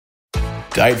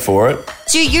Date for it.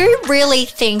 Do you really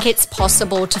think it's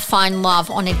possible to find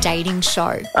love on a dating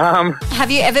show?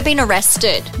 Have you ever been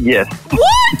arrested? Yes.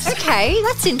 What? Okay,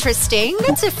 that's interesting.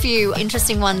 That's a few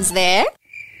interesting ones there.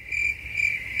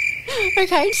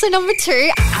 Okay, so number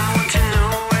 2. I want to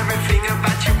know everything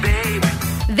about you,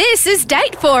 babe. This is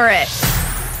Date For It.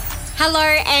 Hello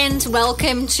and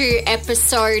welcome to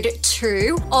episode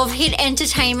 2 of Hit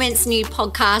Entertainment's new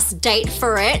podcast, Date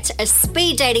For It, a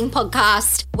speed dating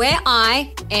podcast where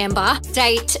I, Amber,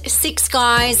 date 6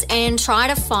 guys and try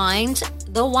to find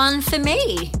the one for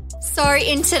me. So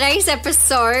in today's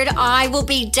episode, I will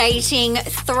be dating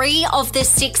 3 of the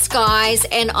 6 guys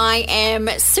and I am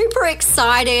super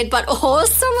excited but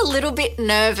also a little bit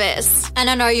nervous. And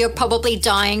I know you're probably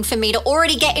dying for me to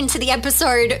already get into the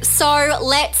episode, so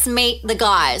let's meet the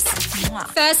guys.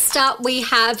 First up, we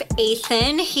have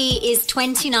Ethan. He is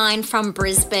 29 from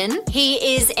Brisbane.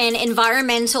 He is an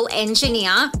environmental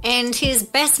engineer and his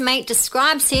best mate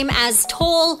describes him as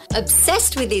tall,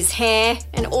 obsessed with his hair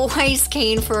and always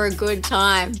keen for a good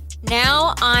time.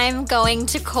 Now I'm going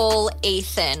to call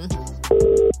Ethan.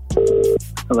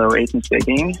 Hello, Ethan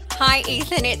speaking. Hi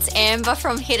Ethan, it's Amber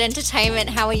from Hit Entertainment.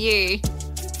 How are you?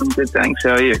 I'm good, thanks.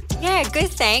 How are you? Yeah, good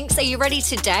thanks. Are you ready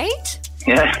to date?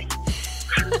 Yeah.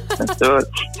 Let's do it.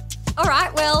 All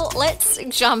right, well, let's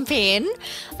jump in.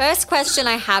 First question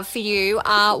I have for you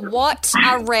are, what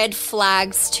are red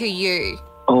flags to you?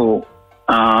 Oh,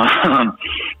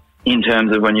 in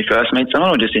terms of when you first meet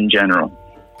someone or just in general?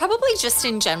 Probably just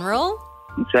in general.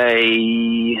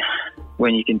 Say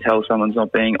when you can tell someone's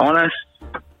not being honest,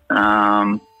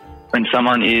 when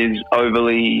someone is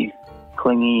overly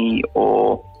clingy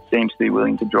or seems to be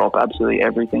willing to drop absolutely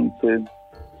everything to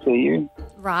you,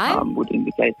 Right. would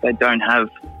indicate they don't have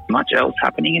much else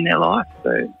happening in their life.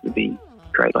 So it would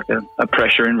create like a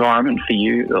pressure environment for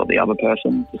you or the other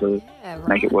person to sort of Yeah, right.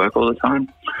 make it work all the time.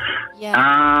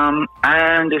 Yeah.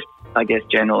 And just, I guess,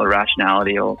 general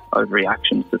irrationality or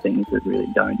overreactions to things that really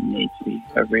don't need to be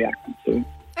overreacted to.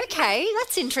 Okay,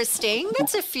 that's interesting.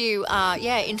 That's a few,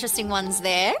 interesting ones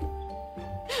there.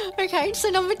 Okay, so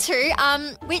number 2,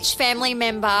 which family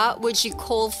member would you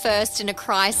call first in a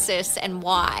crisis and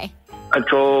why? I'd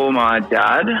call my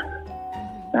dad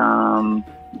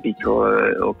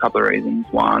because, or a couple of reasons.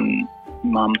 One,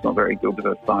 Mum's not very good with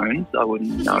her phone, so I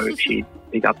wouldn't know if she'd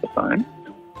pick up the phone.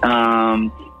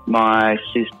 My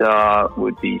sister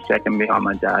would be second behind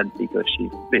my dad because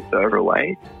she's a bit further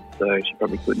away, so she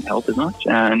probably couldn't help as much.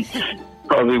 And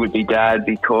probably would be dad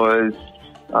because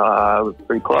we're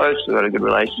pretty close, we've got a good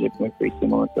relationship, we're pretty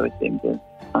similar, so we seem to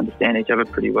understand each other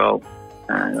pretty well.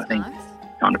 And I think Nice.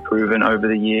 kind of proven over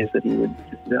the years that he would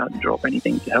just about drop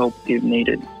anything to help if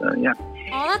needed. So, yeah.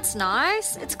 Oh, that's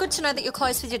nice. It's good to know that you're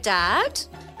close with your dad.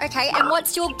 Okay, and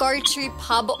what's your go-to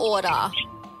pub order?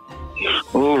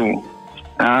 Ooh.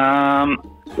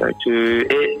 Go to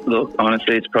it. Look,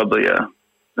 honestly, it's probably a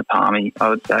palmy, I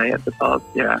would say, at the pub.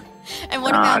 Yeah. And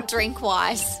what about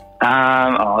drink-wise?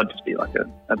 I'd just be like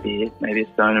a beer, maybe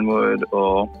a Stone and Wood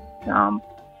or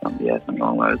something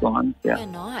along those lines. Yeah. Yeah,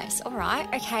 nice. All right.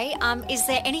 Okay. Is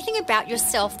there anything about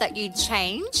yourself that you'd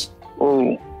change?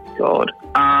 Oh God.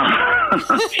 I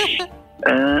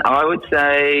would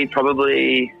say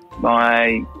probably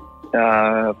my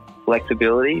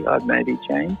flexibility. I'd maybe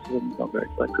change. I'm not very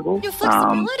flexible. Your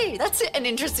flexibility. That's an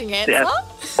interesting answer. Yeah.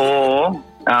 Or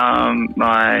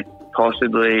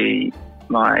possibly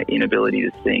my inability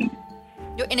to sing.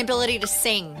 Your inability to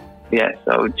sing. Yes,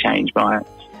 I would change my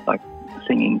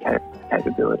singing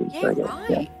capabilities. Yeah, I guess. right.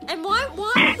 Yeah. And why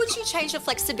would you change your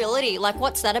flexibility? Like,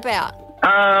 what's that about?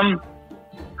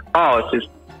 It's just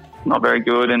not very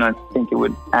good, and I think it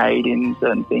would aid in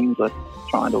certain things like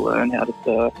trying to learn how to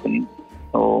surf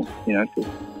or for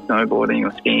snowboarding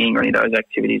or skiing or any of those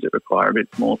activities that require a bit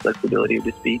more flexibility would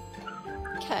just be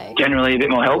Okay. generally a bit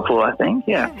more helpful, I think.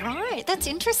 Yeah. Right. That's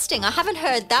interesting. I haven't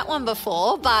heard that one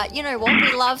before, but you know what?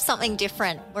 We love something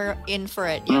different. We're in for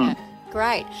it. Yeah.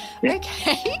 Great. Yeah.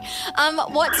 Okay.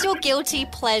 What's your guilty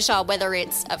pleasure, whether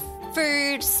it's a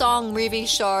food, song, movie,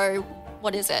 show?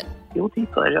 What is it? Guilty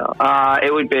pleasure.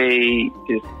 It would be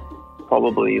just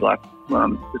probably like when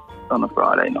I'm just on a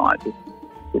Friday night, just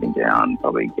sitting down,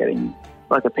 probably getting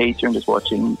like a pizza and just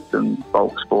watching some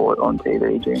bulk sport on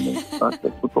TV during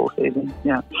the football season.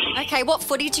 Yeah. Okay. What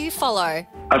footy do you follow?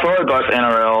 I follow both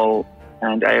NRL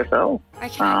and AFL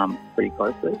Okay. pretty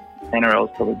closely. NRL's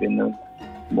probably been the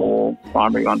more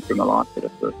primary one for my life, but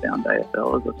I've sort of found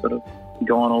AFL as I've sort of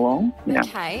gone along. Yeah.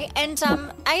 Okay. And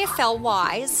AFL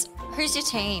wise, who's your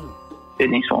team?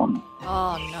 Sydney Swans.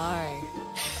 Oh no.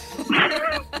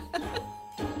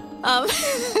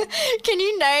 Can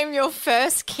you name your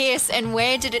first kiss and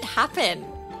where did it happen?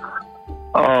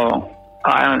 Oh,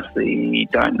 I honestly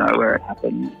don't know where it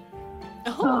happened.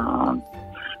 Oh,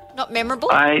 not memorable?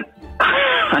 I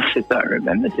just don't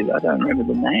remember I don't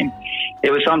remember the name.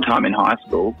 It was sometime in high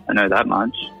school. I know that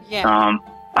much. Yeah.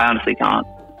 I honestly can't.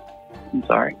 I'm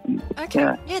sorry.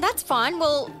 Okay. Yeah, that's fine.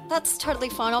 Well, that's totally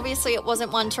fine. Obviously, it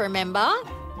wasn't one to remember.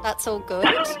 That's all good.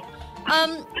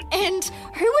 And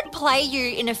who would play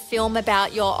you in a film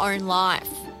about your own life?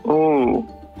 Oh,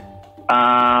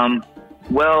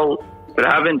 well, but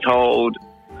I've been told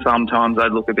sometimes I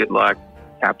look a bit like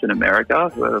Captain America,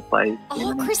 whoever plays.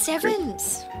 Oh, Chris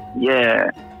Evans.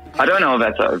 Yeah. I don't know if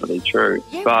that's overly true,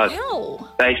 Yeah, but wow.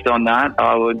 based on that,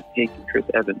 I would pick Chris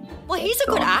Evans. Well, he's a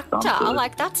good Some actor. sort of-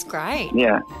 Like, that's great.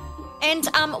 Yeah. And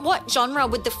what genre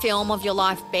would the film of your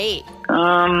life be?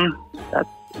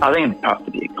 I think it has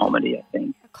to be a comedy, I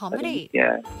think. A comedy?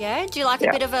 Yeah. Yeah? Do you like a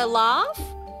Yeah. bit of a laugh?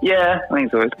 Yeah, I think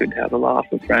it's always good to have a laugh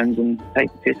with friends and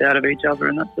take the piss out of each other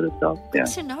and that sort of stuff. Yeah.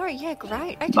 Good to know. Yeah,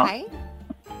 great. Okay.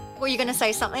 Were you going to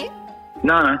say something?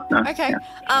 No. Okay. Yeah.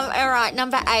 All right,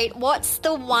 number 8. What's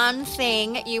the one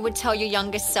thing you would tell your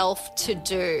younger self to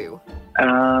do?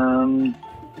 When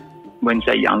you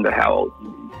say younger, how old?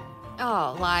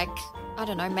 Oh, like, I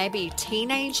don't know, maybe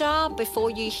teenager before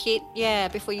you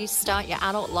start your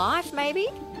adult life, maybe?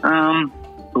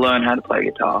 Learn how to play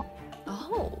guitar.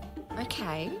 Oh,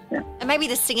 okay. Yeah. And maybe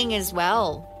the singing as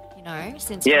well,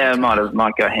 since... Yeah, it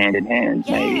might go hand in hand,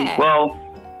 maybe. Yeah. Well,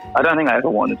 I don't think I ever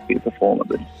wanted to be a performer,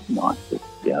 but it's nice to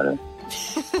be able to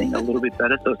sing a little bit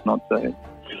better so it's not so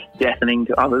deafening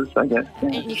to others, I guess. Yeah,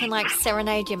 And you can, like,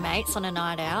 serenade your mates on a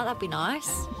night out. That'd be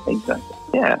nice. exactly.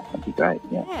 Yeah, that'd be great,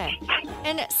 yeah. Yeah.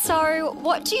 And so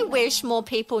what do you wish more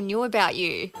people knew about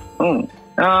you? Oh,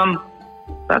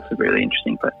 that's a really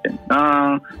interesting question.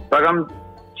 Like I'm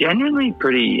genuinely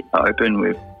pretty open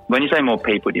with, when you say more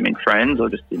people, do you mean friends or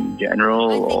just in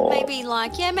general? I think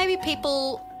or? maybe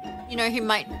people, who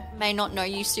may not know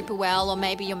you super well, or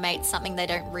maybe your mate's something they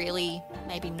don't really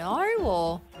maybe know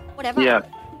or whatever. Yeah,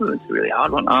 it's a really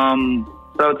hard one.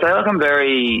 So I'd say like I'm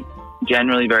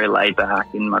generally very laid back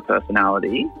in my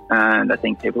personality, and I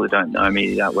think people who don't know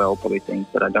me that well probably think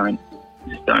that I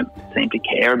just don't seem to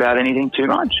care about anything too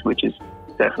much, which is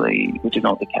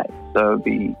not the case. So it'd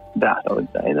be that I would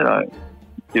say that I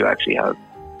do actually have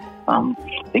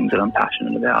things that I'm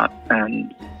passionate about,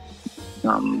 and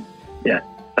that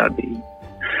would be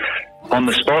on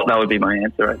the spot. That would be my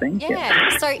answer, I think. Yeah.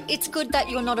 So it's good that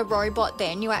you're not a robot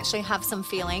then. You actually have some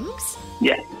feelings.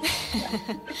 Yeah.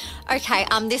 Okay.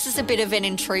 This is a bit of an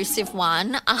intrusive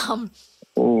one. Oh,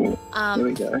 here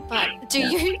we go. But do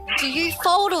you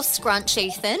fold or scrunch,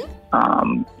 Ethan?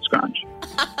 Scrunch.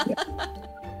 Yeah.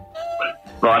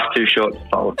 Life's too short to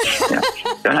fold. Yeah.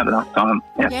 Don't have enough time.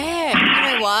 Yeah.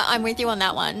 Yeah. You know what? I'm with you on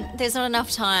that one. There's not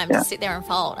enough time to sit there and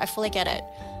fold. I fully get it.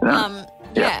 Yeah.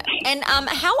 Yeah. And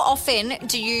how often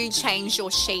do you change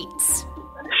your sheets?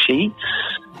 Sheets?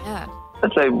 Yeah.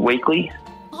 I'd say weekly.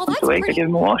 Oh, Once that's a week I pretty. give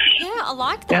them a wash. Yeah, I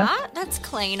like Yeah. that. That's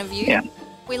clean of you. Yeah.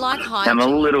 We like hygiene. I'm a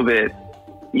little bit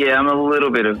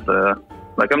of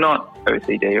I'm not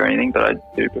OCD or anything, but I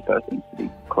do prefer things to be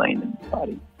clean and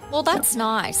tidy. Well, that's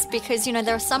nice because,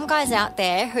 there are some guys out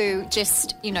there who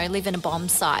just, live in a bomb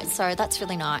site. So that's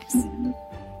really nice. Mm-hmm.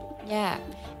 Yeah.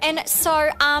 And so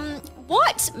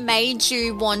what made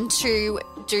you want to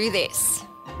do this?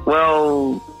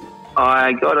 Well,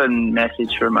 I got a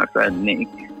message from my friend Nick,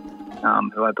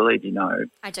 who I believe you know.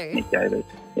 I do. Nick Davis,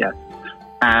 yeah.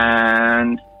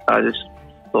 And I just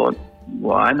thought,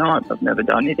 why not? I've never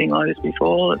done anything like this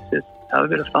before. Let's just have a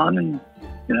bit of fun and,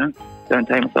 don't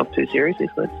take myself too seriously.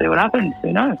 So let's see what happens.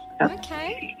 Who knows? Yeah.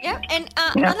 Okay. Yep. And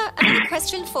Yeah. another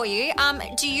question for you.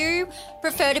 Do you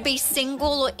prefer to be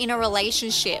single or in a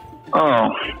relationship?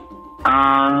 Oh,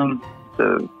 it's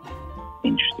an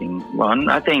interesting one.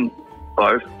 I think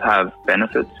both have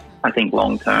benefits. I think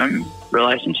long-term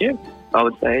relationship, I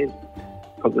would say, is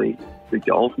probably the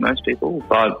goal for most people.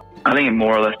 But I think it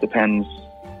more or less depends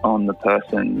on the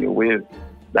person you're with.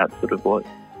 That's sort of what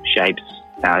shapes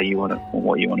how you want to, or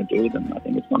what you want to do with them. I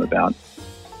think it's not about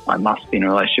I must be in a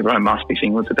relationship or I must be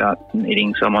single. It's about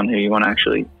meeting someone who you want to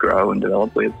actually grow and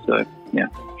develop with. So, yeah.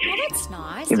 Oh, that's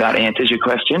nice. If that answers your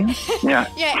question. Yeah.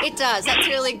 Yeah, it does. That's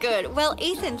really good. Well,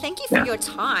 Ethan, thank you for your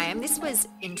time. This was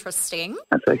interesting.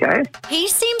 That's okay. He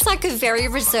seems like a very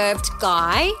reserved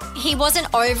guy. He wasn't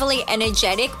overly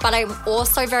energetic, but I'm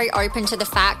also very open to the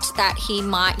fact that he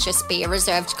might just be a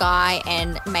reserved guy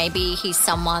and maybe he's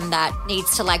someone that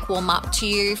needs to like warm up to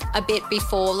you a bit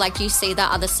before like you see the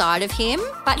other side of him.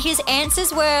 But his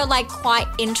answers were like quite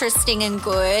interesting and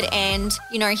good, and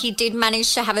you know, he did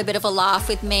manage to have a bit of a laugh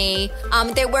with me.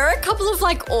 There were a couple of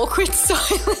like awkward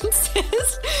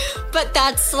silences, but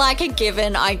that's like a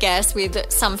given, I guess,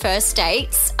 with some first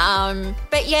dates.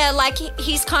 But yeah, like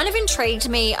he's kind of intrigued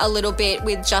me a little bit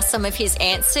with just some of his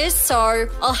answers. So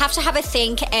I'll have to have a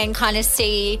think and kind of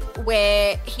see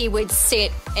where he would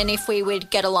sit and if we would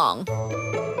get along.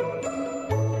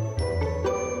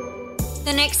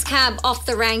 The next cab off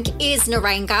the rank is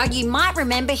Naranga. You might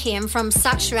remember him from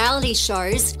such reality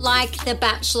shows like The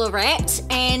Bachelorette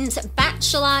and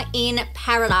Bachelor in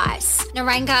Paradise.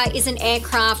 Naranga is an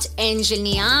aircraft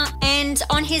engineer, and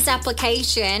on his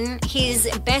application, his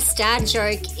best dad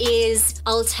joke is,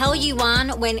 "I'll tell you one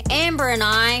when Amber and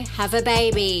I have a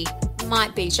baby."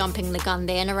 Might be jumping the gun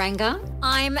there, Naranga.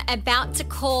 I'm about to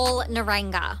call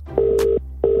Naranga.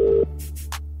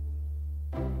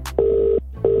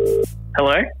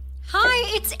 Hello?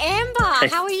 Hi, it's Amber.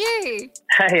 How are you?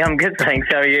 Hey, I'm good, thanks.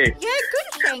 How are you? Yeah,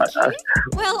 good, thank you.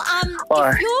 Well,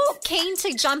 if you're keen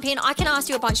to jump in, I can ask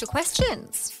you a bunch of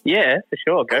questions. Yeah, for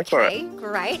sure. Go for it. Okay,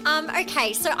 great.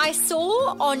 Okay, so I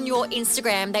saw on your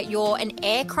Instagram that you're an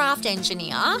aircraft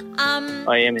engineer.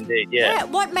 I am indeed, yeah.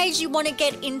 What made you want to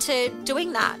get into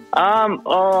doing that? I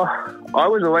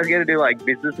was always going to do like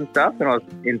business and stuff when I was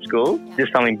in school,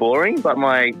 just something boring. But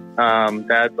my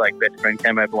dad's like best friend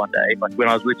came over one day, like when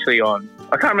I was literally on,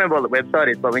 I can't remember what the website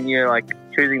is, but when you're like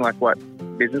choosing like what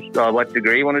business or what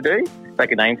degree you want to do, it's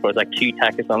like a name for it, it's like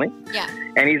QTAC or something. Yeah.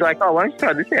 And he's like, "Oh, why don't you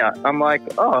try this out?" I'm like,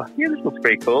 "Oh, yeah, this looks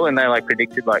pretty cool." And they like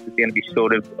predicted like it's going to be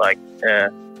sort of like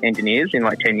engineers in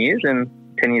like 10 years, and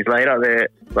 10 years later they're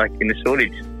like in the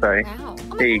shortage. So Wow.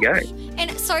 there you go.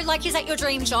 And so, like, is that your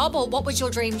dream job, or what would your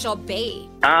dream job be?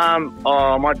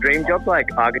 My dream job's like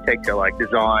architecture, like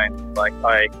design. Like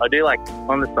I do like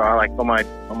on the side, like all my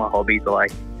hobbies are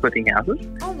like flipping houses.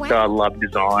 Oh, wow. So I love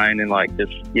design and like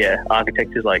just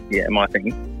architecture's like my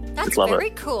thing. That's just love very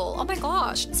it. cool. Oh my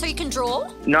gosh. So you can draw?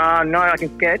 No, I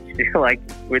can sketch like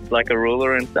with like a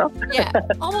ruler and stuff. Yeah.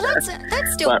 Oh, well, that's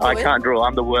still But good. I can't draw.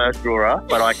 I'm the worst drawer,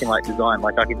 but I can like design.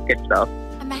 Like I can sketch stuff.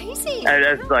 Amazing. And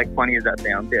as like funny as that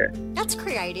sounds, yeah. That's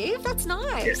creative. That's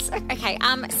nice. Okay.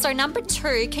 So number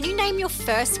 2, can you name your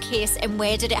first kiss and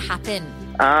where did it happen?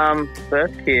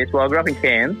 First kiss. Well, I grew up in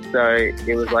Cairns, so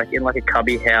it was like in like a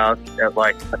cubby house at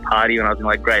like a party when I was in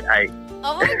like grade 8.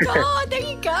 Oh my God, there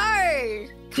you go.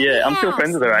 Yeah, I'm still House.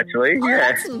 friends with her actually. Oh, yeah.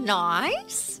 that's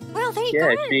nice. Well, there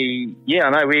you Yeah,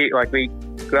 go. I know we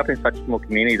grew up in such a small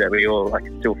community that we all like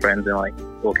still friends and like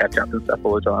all catch up and stuff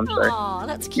all the time. So Oh,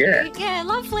 that's cute. Yeah,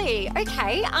 lovely.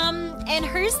 Okay. And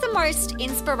who's the most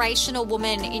inspirational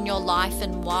woman in your life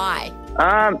and why?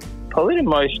 probably the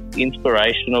most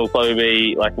inspirational probably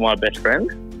be like my best friend,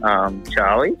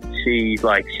 Charlie.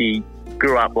 She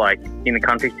grew up like in a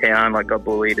country town, like got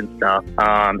bullied and stuff,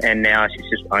 and now she's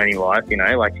just owning life, you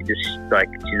know, like she's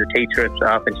a teacher and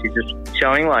stuff, and she's just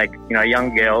showing like, you know,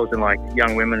 young girls and like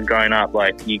young women growing up,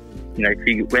 like you know, if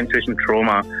you went through some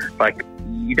trauma, like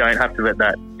you don't have to let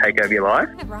that take over your life.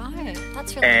 Yeah, right.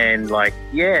 That's really And nice. like,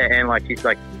 yeah, and like she's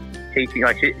like teaching,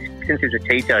 like since she's a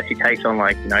teacher, she takes on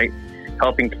like, you know,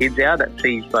 helping kids out that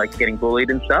she's like getting bullied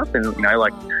and stuff, and you know,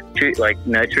 like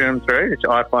nurture them through, which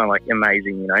I find like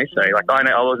amazing, you know. So like I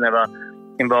was never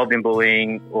involved in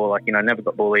bullying, or like, you know, never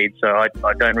got bullied, so I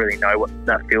don't really know what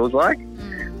that feels like.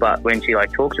 But when she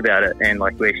like talks about it and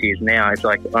like where she is now, it's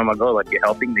like, oh my God, like you're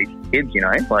helping these kids, you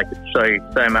know, like it's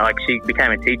so much. Like she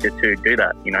became a teacher to do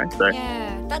that, you know. So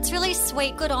Yeah, that's really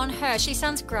sweet. Good on her. She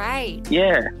sounds great.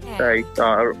 yeah. Yeah. So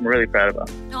I'm really proud of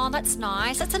her. Oh, that's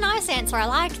nice. That's a nice answer. I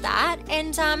like that.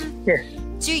 And Yeah.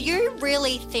 do you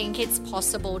really think it's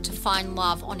possible to find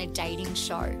love on a dating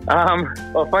show?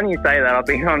 Well, funny you say that. I've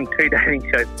been on 2 dating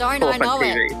shows Don't I on know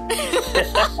TV.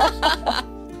 it?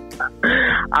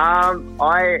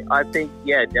 I think,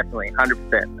 yeah, definitely,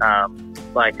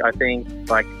 100%. Like, I think,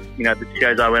 like, you know, the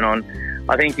shows I went on,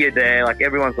 I think you're there, like,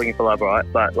 everyone's looking for love, right?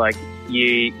 But, like,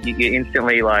 you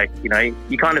instantly, like, you know,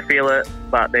 you kind of feel it,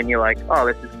 but then you're like, oh,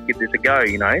 let's just give this a go,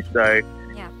 you know? So,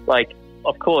 Yeah. like,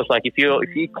 of course, like, if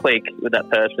you click with that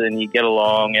person, you get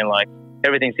along and, like,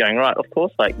 everything's going right, of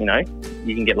course, like, you know,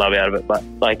 you can get love out of it. But,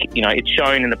 like, you know, it's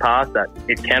shown in the past that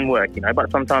it can work, you know,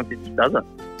 but sometimes it just doesn't.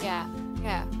 Yeah.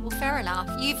 Well, fair enough. enough.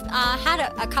 You've had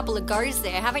a couple of goes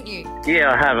there, haven't you?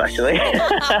 Yeah, I have actually.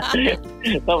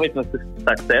 Not with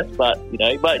success, but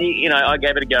I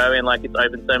gave it a go, and like it's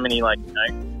opened so many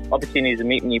opportunities to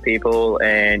meet new people,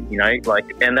 and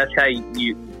and that's how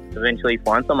you eventually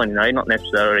find someone. Not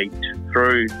necessarily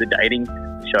through the dating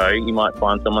show. You might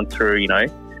find someone through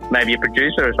maybe a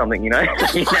producer or something. You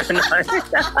never know.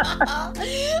 Oh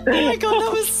my God,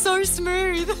 that was so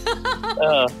smooth.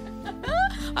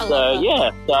 So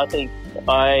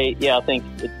I think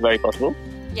it's very possible.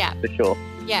 Yeah, for sure.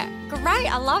 Yeah, great.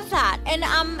 I love that. And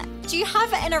do you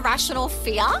have an irrational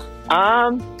fear?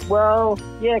 Well,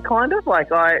 yeah, kind of. Like,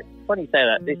 why do you say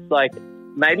that? It's like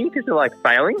maybe because of like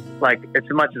failing. Like, as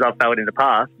much as I've failed in the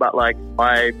past, but like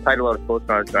I played a lot of sports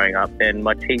when I was growing up, and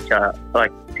my teachers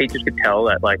could tell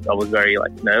that like I was very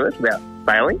like nervous about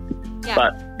failing. Yeah.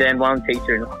 But then one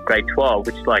teacher in grade 12,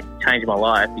 which like changed my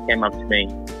life, he came up to me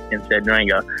and said,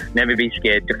 "Naranga, never be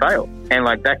scared to fail." And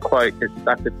like that quote has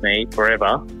stuck with me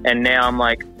forever. And now I'm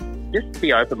like, just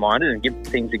be open-minded and give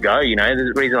things a go.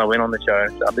 The reason I went on the show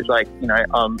and stuff is like,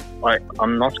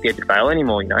 I'm not scared to fail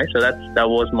anymore. So that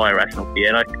was my irrational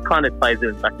fear, and it kind of plays in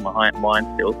the back of my mind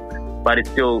still. But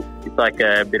it's like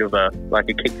a bit of a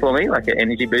kick for me, like an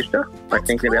energy booster. Like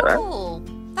thinking about that.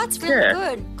 That's really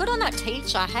good. Good on that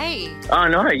teacher, hey. Oh,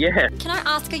 no, yeah. Can I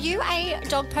ask, are you a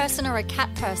dog person or a cat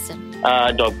person?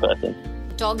 Dog person.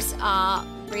 Dogs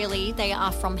they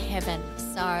are from heaven.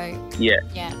 So, yeah,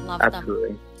 love absolutely.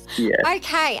 them. Yeah.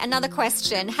 Okay, another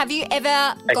question. Have you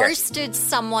ever ghosted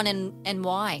someone and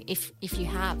why, if you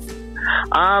have?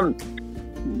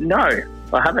 No,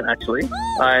 I haven't actually.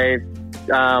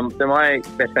 So my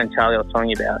best friend Charlie I was telling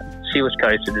you about, she was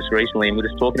ghosted just recently, and we were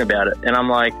just talking about it. And I'm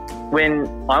like, when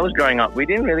I was growing up, we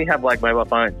didn't really have like mobile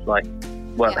phones like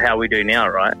how we do now,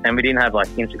 right? And we didn't have like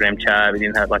Instagram chat. We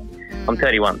didn't have like, I'm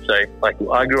 31, so like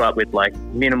I grew up with like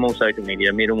minimal social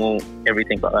media, minimal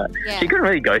everything like that. Yeah. So you couldn't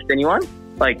really ghost anyone.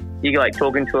 Like you like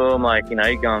talking to them, like go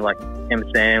on like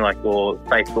MSN, like or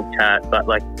Facebook chat, but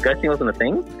like ghosting wasn't a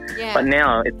thing. Yeah. But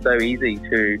now it's so easy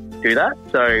to do that.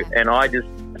 So and I just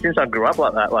since I grew up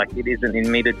like that, like it isn't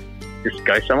in me to just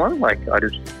ghost someone. Like I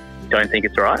just don't think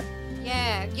it's right.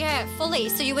 Yeah, fully.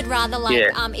 So you would rather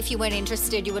if you weren't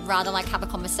interested, you would rather like have a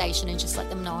conversation and just let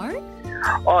them know?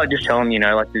 Oh, just tell them,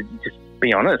 like to just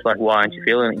be honest, like why aren't you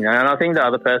feeling it, And I think the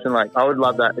other person, like I would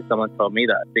love that if someone told me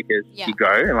that, because you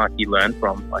grow and like you learn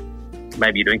from like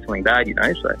maybe you're doing something bad,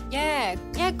 so. Yeah,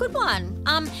 good one.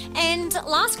 And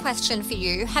last question for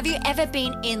you, have you ever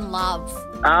been in love?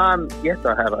 Yes,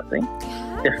 I have, I think.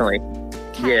 Definitely.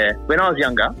 Okay. Yeah, when I was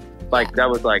younger, like that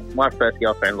was like my first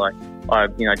girlfriend, like I,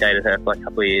 dated her for like a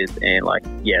couple of years, and like,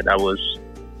 that was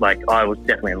like, I was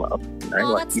definitely in love,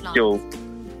 like you still,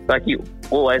 like you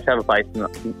always have a place in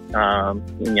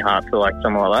your heart for like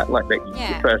someone like that, like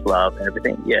that your first love and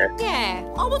everything, Yeah.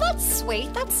 Oh, well, that's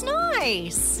sweet. That's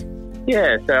nice.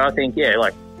 Yeah, so I think,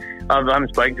 like, I haven't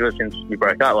spoken to her since we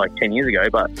broke up like 10 years ago,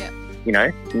 but,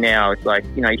 now it's like,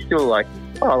 you still like,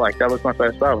 oh, like that was my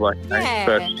first love, like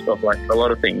first of like a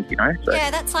lot of things, So.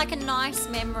 Yeah, that's like a nice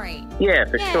memory. Yeah,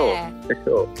 for sure.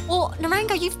 Well,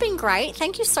 Naranga, you've been great.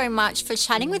 Thank you so much for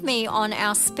chatting with me on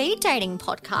our speed dating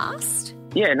podcast.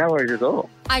 Yeah, no worries at all.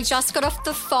 I just got off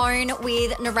the phone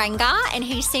with Naranga, and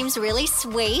he seems really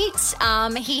sweet.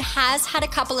 He has had a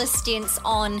couple of stints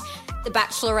on The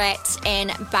Bachelorette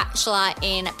and Bachelor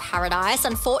in Paradise.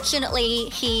 Unfortunately,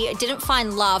 he didn't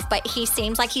find love, but he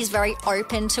seems like he's very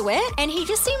open to it. And he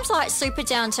just seems like super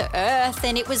down to earth.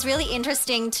 And it was really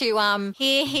interesting to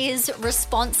hear his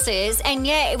responses. And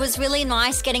it was really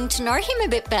nice getting to know him a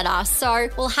bit better. So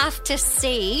we'll have to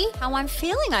see how I'm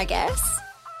feeling, I guess.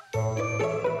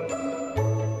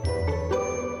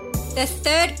 The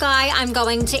third guy I'm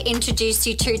going to introduce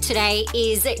you to today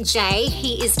is Jay.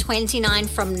 He is 29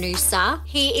 from Noosa.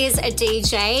 He is a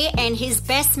DJ, and his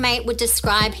best mate would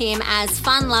describe him as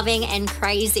fun-loving and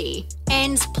crazy.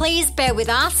 And please bear with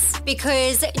us,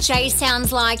 because Jay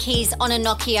sounds like he's on a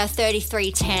Nokia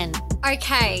 3310.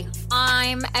 Okay,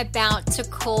 I'm about to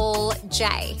call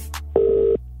Jay.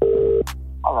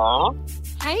 Hello.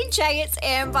 Hey Jay, it's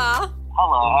Amber.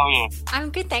 Hello, how are you? I'm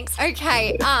good, thanks.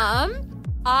 Okay,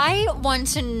 I want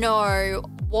to know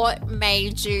what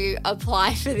made you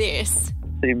apply for this.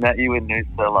 He met you in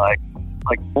Noosa like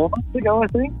 4 months ago, I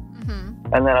think.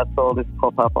 Mm-hmm. And then I saw this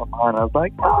pop up online. I was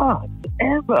like, it's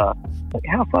Amber. Like,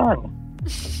 how fun.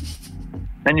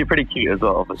 And you're pretty cute as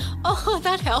well. Oh,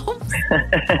 that helps.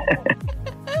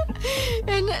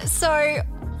 And so,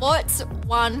 what's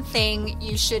one thing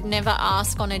you should never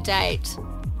ask on a date?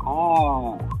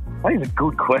 Oh, that is a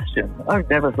good question. I've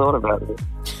never thought about this.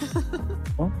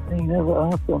 One thing you never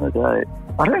asked on a date?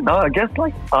 I don't know. I guess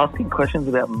like asking questions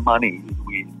about money is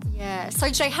weird. Yeah. So,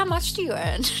 Jay, how much do you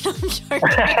earn? I'm joking.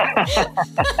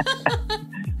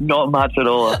 Not much at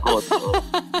all, of course.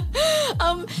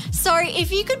 So,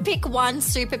 if you could pick one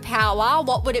superpower,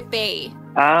 what would it be?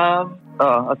 I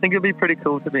think it'd be pretty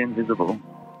cool to be invisible.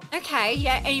 Okay.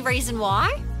 Yeah. Any reason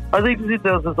why? I think if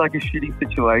there was just like a shitty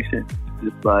situation,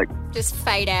 Just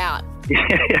fade out.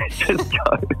 just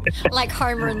go. Like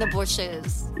Homer in the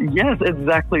bushes. Yes,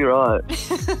 exactly right.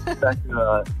 Exactly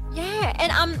right. Yeah.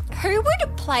 And who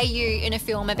would play you in a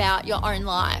film about your own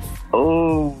life?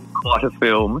 Oh, quite a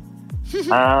film.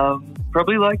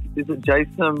 Probably like, is it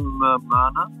Jason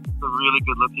Momoa? The really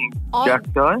good-looking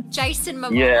Jack guy. Jason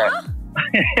Momoa? Yeah.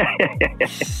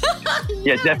 Yeah,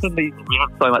 Yes. definitely. We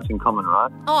have so much in common, right?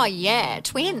 Oh, yeah.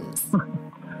 Twins.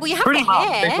 Well, you have Pretty the much.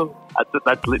 hair.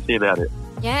 That's literally about it.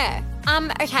 Yeah.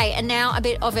 Okay, and now a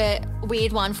bit of a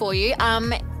weird one for you.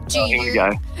 Here we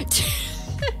go.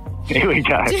 Here we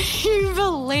go. Do you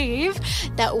believe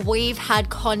that we've had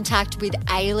contact with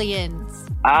aliens?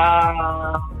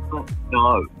 No.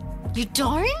 You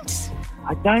don't?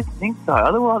 I don't think so.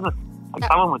 Otherwise,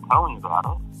 someone would tell me about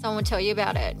it. Someone would tell you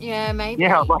about it. Yeah, maybe.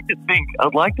 Yeah, I'd like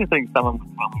to think someone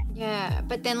would tell me. Yeah,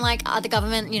 but then are the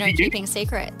government, keeping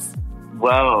secrets?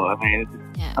 Well, I mean,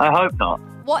 Yeah. I hope not.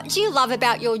 What do you love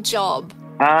about your job?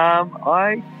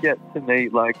 I get to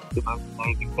meet the most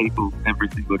amazing people every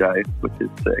single day, which is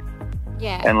sick,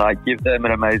 Yeah. and give them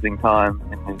an amazing time.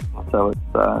 So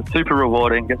it's super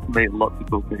rewarding. Get to meet lots of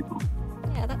cool people.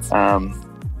 Yeah, that's nice.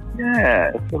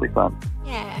 Yeah, it's really fun.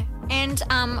 Yeah. And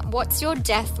what's your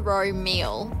death row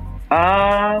meal?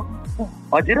 I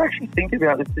did actually think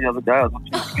about this the other day. I was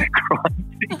watching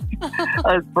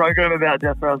a program about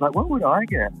death row. I was like, what would I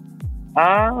get?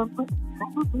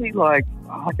 Probably like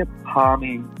a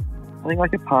palmy. I think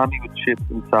like a palmy with chips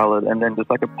and salad, and then just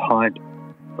like a pint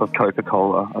of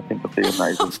Coca-Cola. I think would be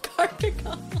amazing. Of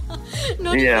Coca-Cola.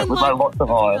 Not Yeah, even with lots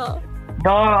of ice.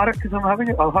 No, I don't, because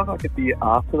I'll have like a beer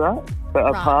after that. But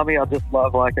a Right. palmy, I just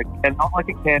love and not like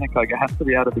a can of Coke. It has to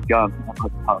be out of the gun. Not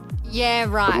like a pub. Yeah,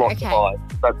 With right. lots Okay. of ice.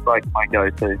 That's like my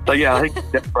go-to. So yeah, I think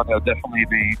I'll definitely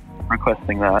be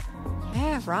requesting that.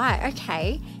 Yeah, right.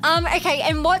 Okay. Okay,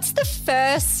 and what's the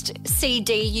first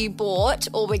CD you bought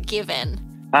or were given?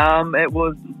 It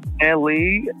was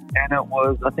Nelly, and it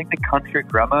was, I think, the Country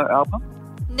Grammar album.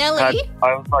 Nelly?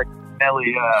 I was like,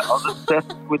 Nelly, I was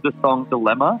obsessed with the song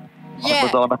Dilemma. It Yeah.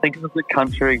 was on, I think it was the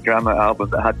Country Grammar album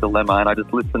that had Dilemma, and I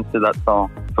just listened to that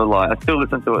song for I still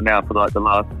listen to it now for the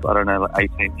last,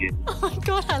 18 years. Oh my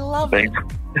God, I love it.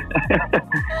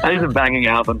 It is a banging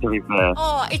album, to be fair.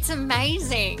 Oh, it's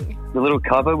amazing. The little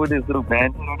cover with his little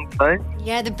band on his face.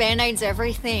 Yeah, the Band-Aid's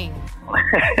everything.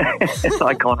 It's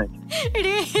iconic.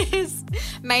 It is.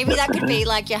 Maybe that could be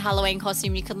like your Halloween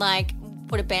costume. You could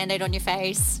put a Band-Aid on your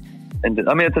face. And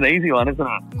I mean, it's an easy one, isn't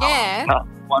it? Yeah.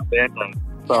 One Band-Aid.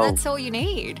 Yeah, So that's all you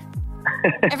need.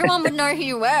 Everyone would know who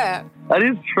you were. that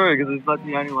is true, because it's not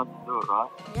the only one to do it, right?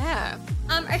 Yeah.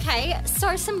 Okay,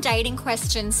 so some dating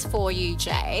questions for you,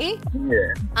 Jay.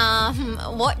 Yeah.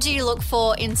 What do you look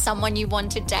for in someone you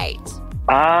want to date?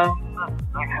 Have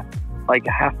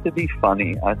to be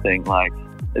funny, I think.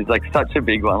 It's such a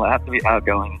big one. Have to be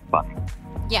outgoing and funny.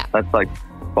 Yeah. That's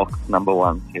box number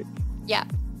one tip. Yeah.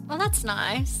 Well, that's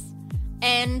nice.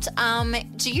 And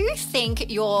do you think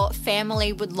your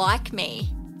family would like me?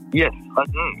 Yes, I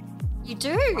do. You do?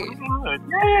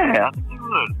 Yeah, I think you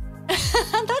would.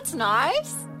 That's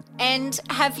nice. And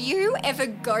have you ever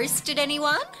ghosted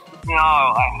anyone? No,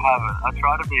 I haven't. I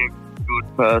try to be a good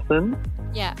person.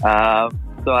 Yeah.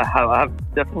 So I have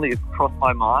definitely, it's crossed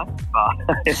my mind, but I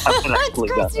haven't actually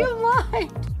done Cross that. your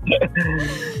mind.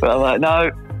 But I'm like, no,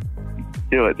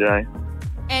 do it, Jay.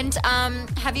 And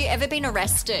have you ever been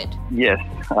arrested? Yes,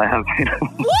 I have been.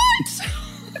 What?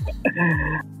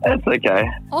 That's okay.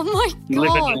 Oh my You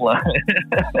live and you God.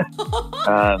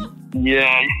 learn.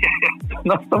 Yeah.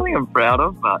 Not something I'm proud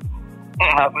of, but it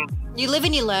happens. You live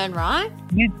and you learn, right?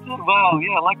 You did well,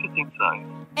 yeah, I like to think so.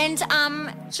 And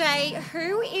Jay,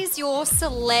 who is your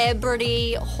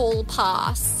celebrity hall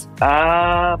pass?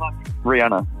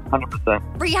 Rihanna, 100%.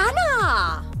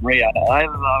 Rihanna. Rihanna, I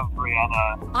love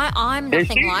Rihanna. I'm Yeah,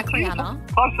 nothing like she's Rihanna.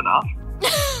 Close enough.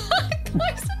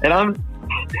 Close And I'm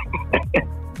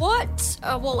What?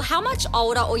 Well, how much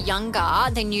older or younger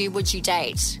than you would you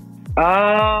date?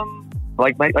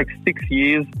 like 6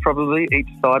 years probably each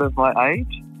side of my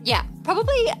age. Yeah,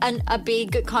 probably a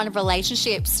big kind of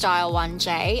relationship style one,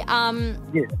 Jay. Yeah.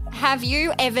 Have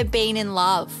you ever been in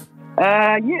love?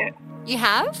 Yeah. You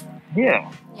have?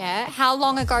 Yeah. Yeah. How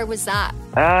long ago was that?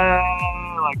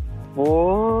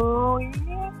 4 years?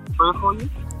 3 or 4 years?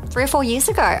 3 or 4 years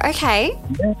ago. Okay.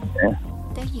 Yeah.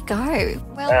 There you go.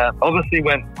 Well, Obviously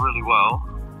went really well.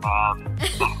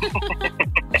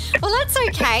 well, that's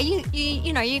okay.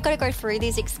 You know, you got to go through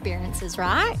these experiences,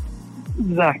 right?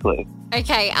 Exactly.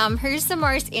 Okay. Who's the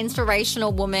most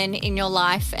inspirational woman in your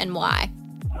life and why?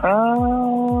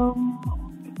 I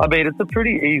mean, it's a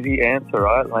pretty easy answer,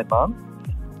 right? My mum.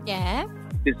 Yeah.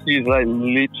 She's like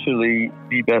literally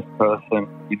the best person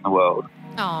in the world.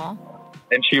 Oh.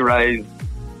 And she raised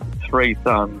 3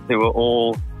 sons who were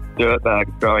all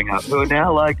dirtbags growing up, who are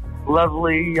now like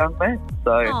lovely young men.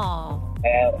 So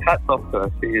hats off to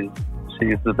her. She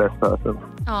is the best person.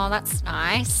 Oh, that's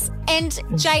nice. And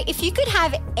Jay, if you could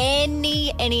have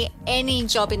any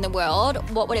job in the world,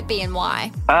 what would it be and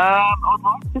why? I would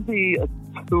like to be a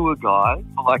tour guide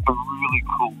for like a really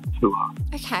cool tour.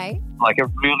 Okay. Like a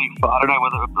really fun, I don't know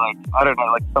whether it would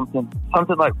like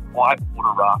something like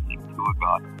whitewater rafting tour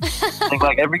guide. I think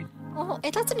like every Oh,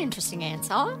 that's an interesting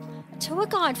answer. A tour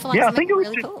guide for like I something think it would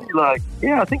really just cool. be like,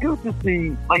 I think it would just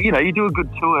be like, you know, you do a good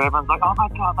tour, everyone's like, oh my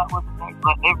God, that was amazing.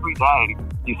 Like every day,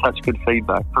 you such good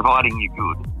feedback, providing you're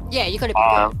good. Yeah, you got to be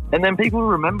good. And then people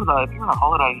remember that. If you're on a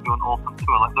holiday, you do an awesome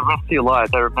tour. Like the rest of your life,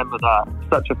 they remember that. It's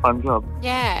such a fun job.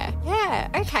 Yeah.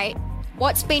 Okay.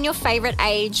 What's been your favourite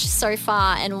age so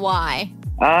far and why?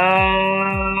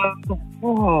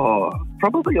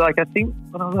 Probably like, I think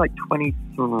when I was like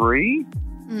 23,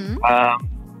 it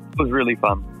was really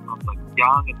fun. I was like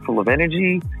young and full of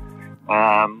energy.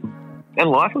 And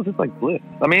life was just like bliss.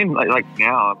 I mean, like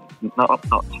now, not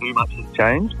too much has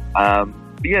changed.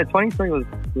 But yeah, 23 was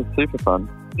super fun.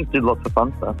 Just did lots of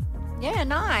fun stuff. Yeah,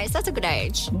 nice. That's a good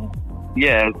age.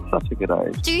 Yeah, it's such a good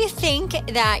age. Do you think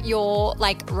that you're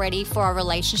like ready for a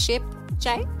relationship,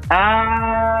 Jay?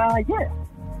 Yeah.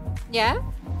 Yeah?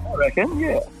 I reckon,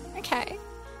 yeah. Okay.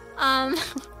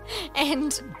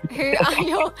 And who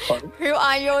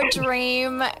are your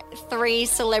dream 3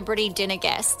 celebrity dinner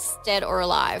guests, dead or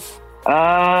alive?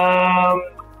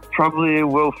 Probably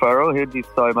Will Ferrell. He'd be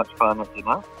so much fun at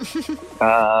dinner.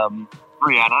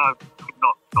 Rihanna. I could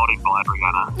not invite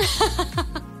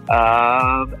Rihanna.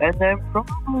 And then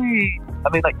probably, I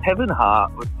mean, like Kevin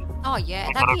Hart would be. Oh yeah,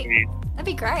 that'd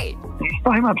be great. He's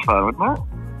so much fun, wouldn't it?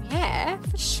 Yeah,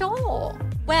 for sure.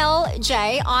 Well,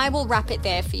 Jay, I will wrap it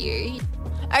there for you.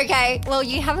 Okay, well,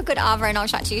 you have a good Ava and I'll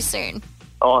chat to you soon.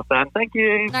 Awesome. Thank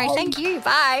you. No, thank you.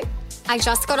 Bye. I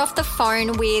just got off the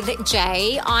phone with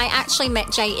Jay. I actually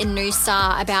met Jay in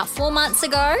Noosa about 4 months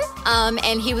ago,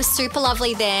 and he was super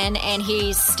lovely then, and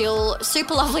he's still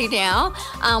super lovely now.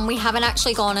 We haven't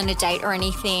actually gone on a date or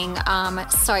anything,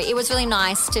 so it was really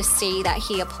nice to see that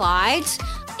he applied.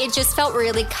 It just felt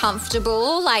really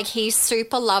comfortable. Like, he's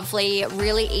super lovely,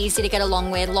 really easy to get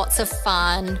along with, lots of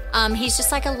fun. He's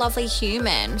just like a lovely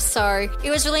human. So it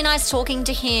was really nice talking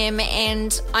to him,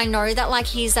 and I know that like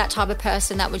he's that type of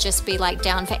person that would just be like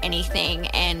down for anything.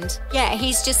 And yeah,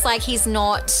 he's just like, he's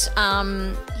not,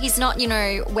 you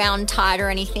know, wound tight or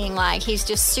anything. Like, he's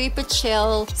just super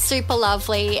chill, super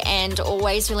lovely, and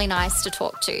always really nice to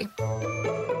talk to.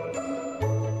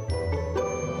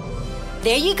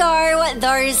 There you go.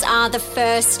 Those are the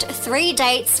first 3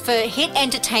 dates for Hit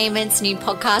Entertainment's new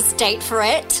podcast, Date for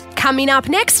It. Coming up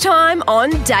next time on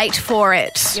Date for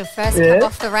It. Your first come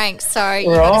off the ranks, so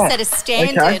you've got to set a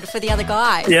standard for the other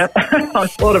guys. Yeah, a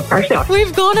lot of pressure.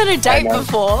 We've gone on a date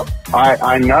before.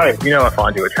 I know. You know I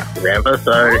find you attractive, Amber,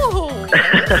 so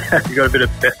you got a bit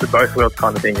of best of both worlds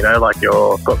kind of thing, you know, like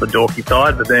you've got the dorky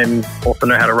side, but then also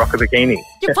know how to rock a bikini.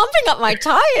 You're pumping up my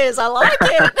tyres. I like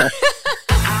it.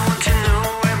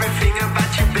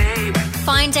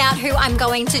 Find out who I'm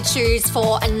going to choose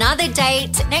for another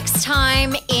date next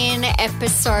time in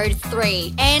episode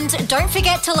 3. And don't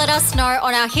forget to let us know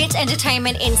on our Hit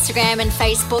Entertainment Instagram and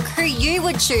Facebook who you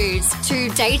would choose to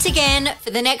date again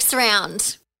for the next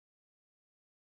round.